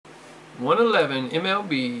111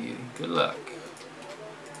 MLB. Good luck.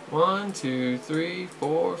 1, 2, 3,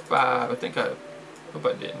 4, 5. I think I hope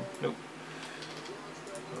I didn't. Nope.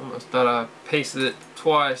 Almost thought I pasted it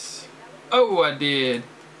twice. Oh, I did.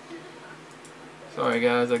 Sorry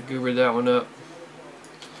guys, I goobered that one up.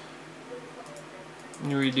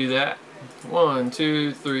 Let me redo that. 1,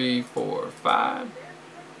 2, 3, 4, 5.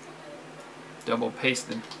 Double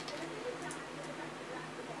pasted.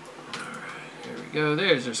 Alright, here we go.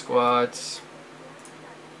 There's your squads.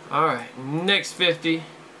 Alright, next 50.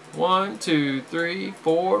 1, 2, 3,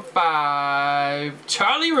 4, 5.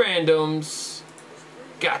 Charlie Randoms.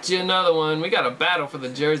 Got you another one. We got a battle for the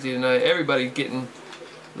jersey tonight. Everybody's getting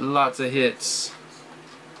lots of hits.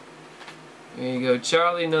 There you go,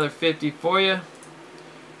 Charlie. Another 50 for you.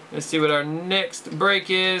 Let's see what our next break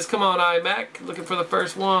is. Come on, iMac. Looking for the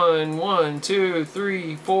first one. 1, 2,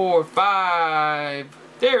 3, 4, 5.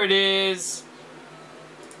 There it is.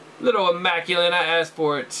 Little immaculate. I asked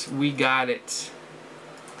for it. We got it.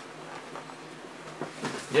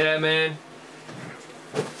 Yeah, man.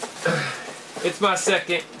 It's my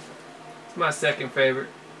second favorite.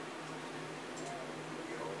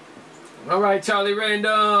 Alright, Charlie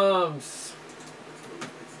Randoms.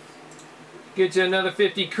 Get you another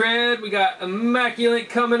 50 cred. We got immaculate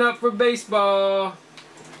coming up for baseball.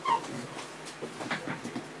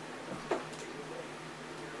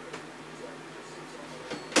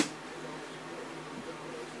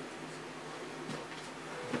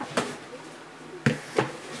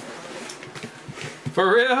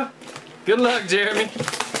 For real? Good luck, Jeremy.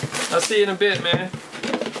 I'll see you in a bit, man.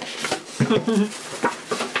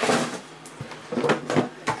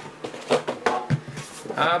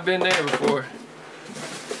 I've been there before.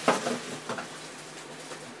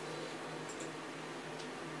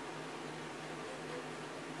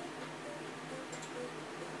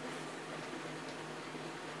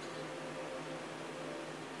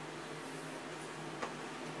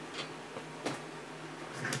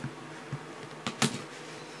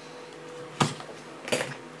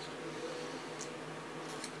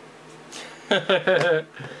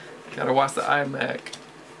 Gotta watch the iMac.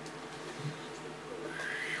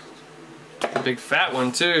 A big fat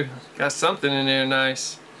one too. Got something in there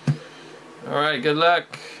nice. Alright, good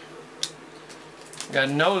luck. Got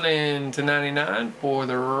Nolan to 99 for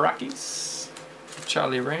the Rockies.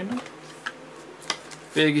 Charlie Random.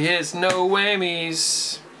 Big hits, no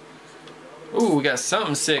whammies. Ooh, we got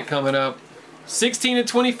something sick coming up. 16 to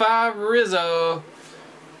 25 Rizzo.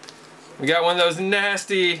 We got one of those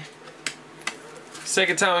nasty.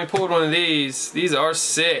 Second time we pulled one of these. These are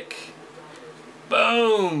sick.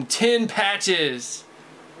 Boom! 10 patches.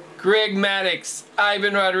 Greg Maddux,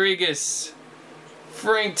 Ivan Rodriguez,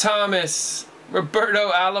 Frank Thomas, Roberto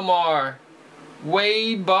Alomar,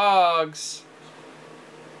 Wade Boggs,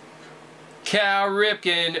 Cal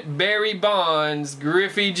Ripken, Barry Bonds,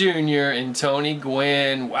 Griffey Jr., and Tony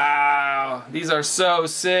Gwynn. Wow! These are so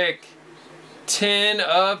sick. 10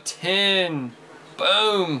 of 10.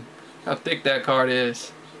 Boom! How thick that card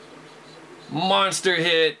is. Monster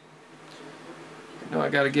hit. You know I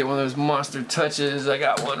gotta get one of those monster touches. I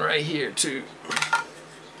got one right here too.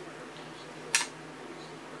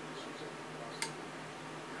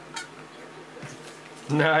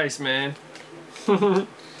 Nice, man. My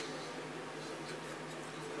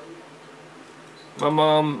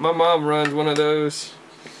mom runs one of those.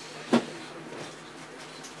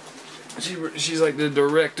 She's like the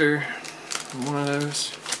director of one of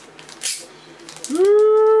those.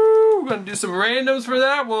 Woo! We're gonna do some randoms for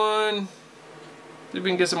that one. See if we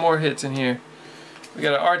can get some more hits in here. We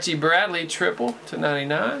got an Archie Bradley triple to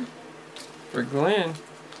 99 for Glenn.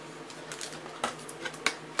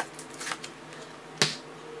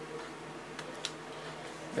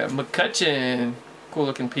 Got McCutchen. Cool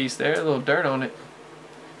looking piece there. A little dirt on it.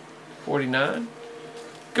 49.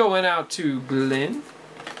 Going out to Glenn.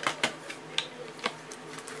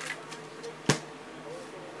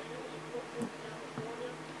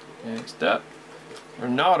 Next up,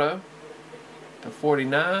 Ronaldo to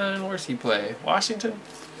 49. Where's he play? Washington?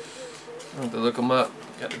 I have to look him up.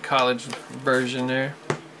 Got the college version there.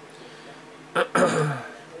 We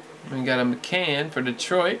got a McCann for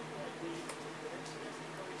Detroit.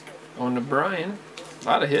 On to Brian. A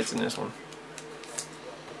lot of hits in this one.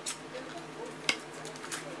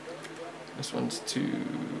 This one's to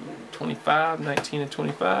 25, 19 to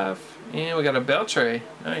 25. And we got a Beltre.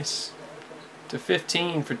 Nice. To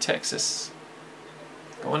 15 for Texas.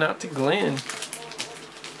 Going out to Glenn.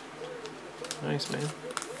 Nice, man.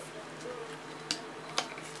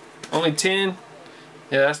 Only 10?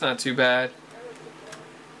 Yeah, that's not too bad.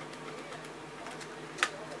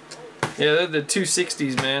 Yeah, they're the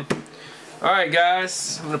 260s, man. Alright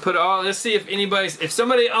guys, I'm gonna put all, let's see if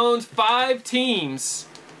somebody owns 5 teams,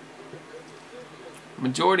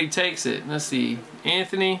 majority takes it. Let's see,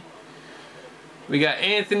 Anthony, we got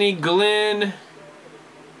Anthony, Glenn,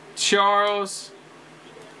 Charles,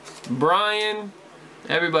 Brian,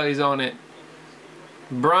 everybody's on it.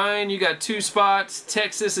 Brian, you got 2 spots.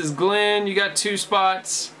 Texas is Glenn, you got 2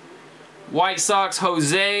 spots. White Sox,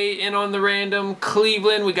 Jose in on the random.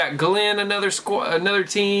 Cleveland, we got Glenn, another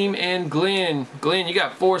team, and Glenn. Glenn, you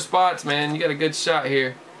got 4 spots, man. You got a good shot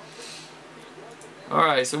here.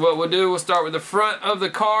 Alright, so what we'll do, we'll start with the front of the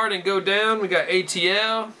card and go down. We got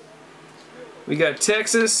ATL. We got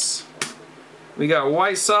Texas. We got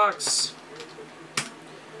White Sox.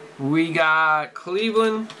 We got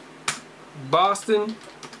Cleveland. Boston.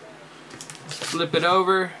 Let's flip it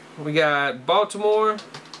over. We got Baltimore.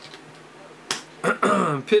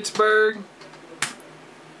 Pittsburgh,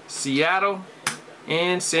 Seattle,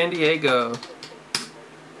 and San Diego.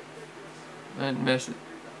 I didn't mess it.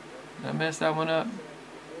 Did I mess that one up?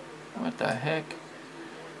 What the heck?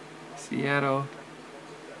 Seattle.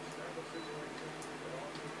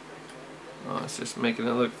 Oh, it's just making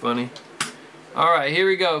it look funny. Alright, here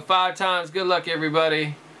we go. 5 times. Good luck,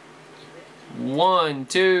 everybody. 1,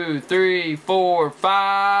 2, 3, 4,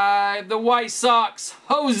 5. The White Sox.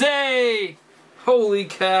 Jose! Holy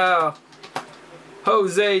cow.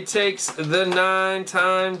 Jose takes the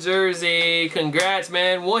 9-time jersey. Congrats,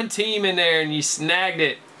 man. 1 team in there and you snagged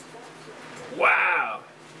it. Wow.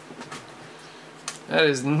 That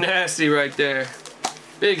is nasty right there.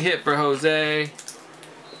 Big hit for Jose.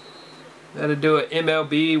 That'll do it.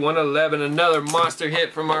 MLB 111. Another monster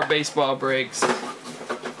hit from our baseball breaks.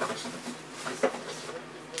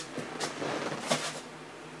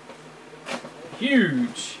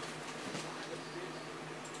 Huge.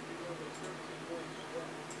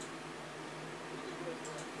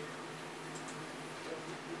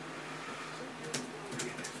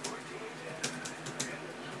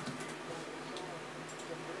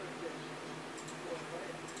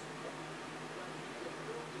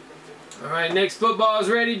 Alright, next football is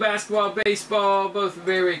ready. Basketball, baseball, both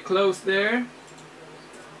very close there.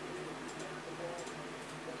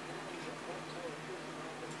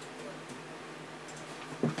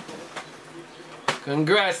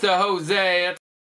 Congrats to Jose.